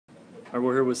All right,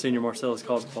 we're here with senior Marcellus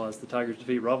Caldwell as the Tigers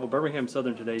defeat rival Birmingham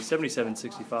Southern today,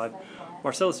 77-65.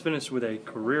 Marcellus finished with a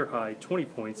career-high 20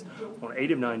 points on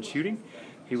 8 of 9 shooting.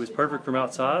 He was perfect from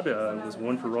outside, was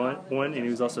 1 for 1, and he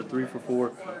was also 3 for 4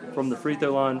 from the free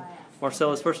throw line.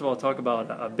 Marcellus, first of all, talk about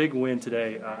a big win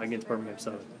today against Birmingham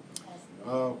Southern.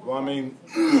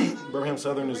 Birmingham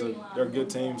Southern they're a good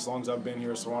team. As long as I've been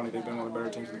here at Sewanee, they've been one of the better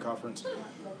teams in the conference.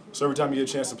 So every time you get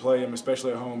a chance to play them,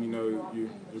 especially at home,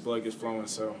 your blood gets flowing.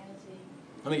 So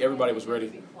I think everybody was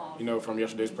ready, from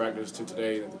yesterday's practice to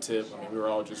today at the tip. We were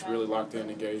all just really locked in,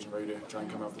 engaged, and ready to try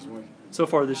and come out with this win. So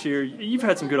far this year, you've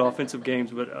had some good offensive games,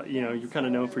 but you're kind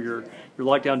of known for your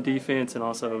lockdown defense and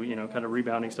also kind of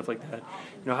rebounding, stuff like that.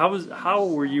 How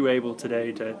were you able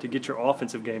today to get your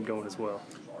offensive game going as well?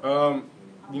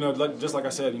 Just like I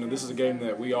said, this is a game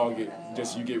that we all you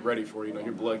get ready for.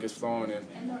 Your blood gets flowing, and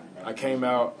I came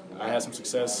out. I had some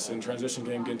success in transition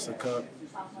game, getting to the cup.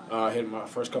 I hit my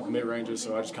first couple mid-ranges,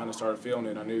 so I just kind of started feeling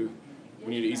it. I knew we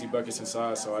needed easy buckets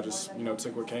inside, so I just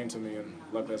took what came to me, and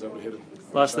luckily I was able to hit them.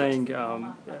 Last thing,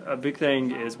 a big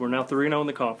thing is we're now 3-0 in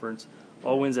the conference.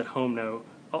 All wins at home now.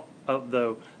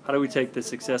 Though, how do we take the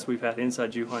success we've had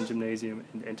inside Juhan Gymnasium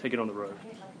and take it on the road?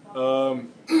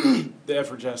 The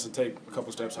effort has to take a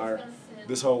couple steps higher.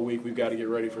 This whole week we've got to get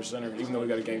ready for center. Even though we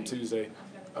got a game Tuesday,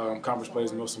 conference play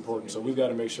is the most important. So we've got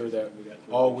to make sure that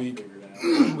all week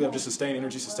we have just sustained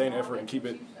energy, sustained effort, and keep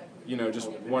it,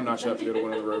 just one notch up to go to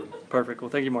win on the road. Perfect. Well,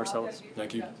 thank you, Marcellus.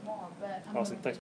 Thank you. Awesome. Thanks.